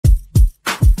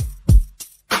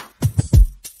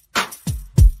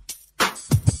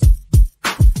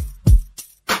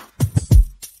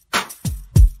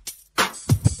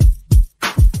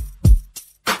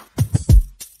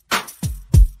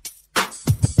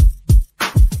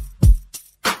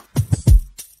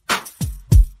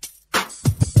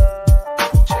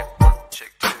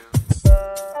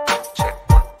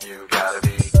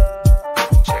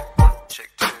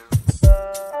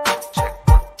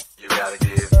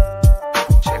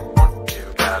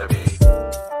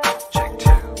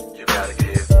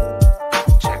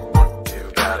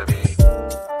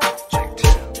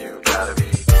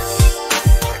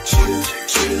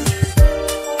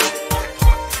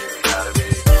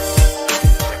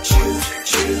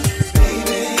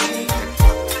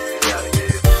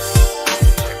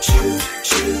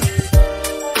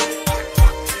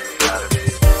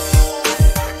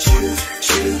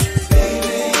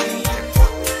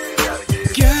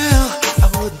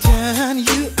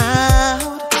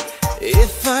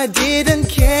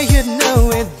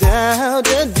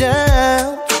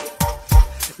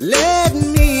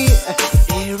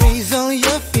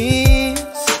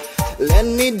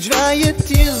dry your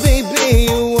tears, baby,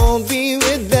 you won't be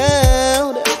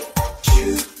without you,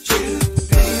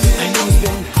 baby. I know it's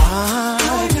been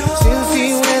hard since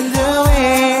you went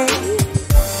away,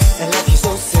 and life is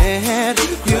so sad.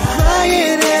 You're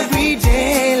crying every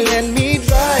day. Let me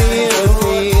dry your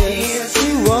tears.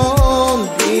 You won't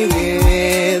be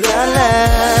without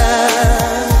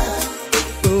love.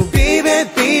 Oh, baby,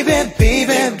 baby,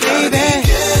 baby, baby.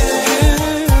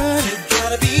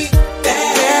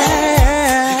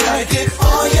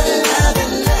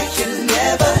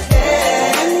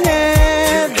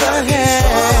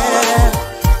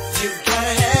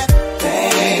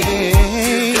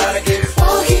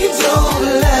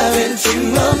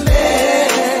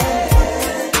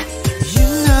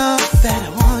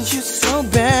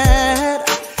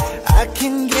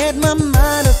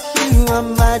 I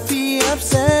might be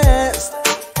obsessed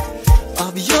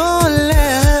of your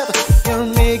love. You're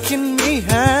making me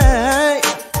high.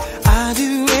 I'll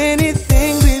do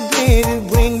anything, baby, to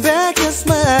bring back your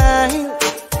smile.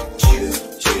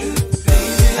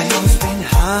 I know it's been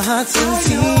hard since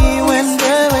you went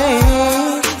away.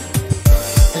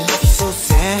 Life is so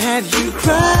sad, you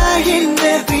crying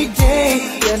every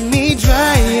day. Let me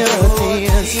dry your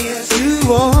tears. You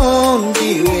won't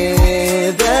be with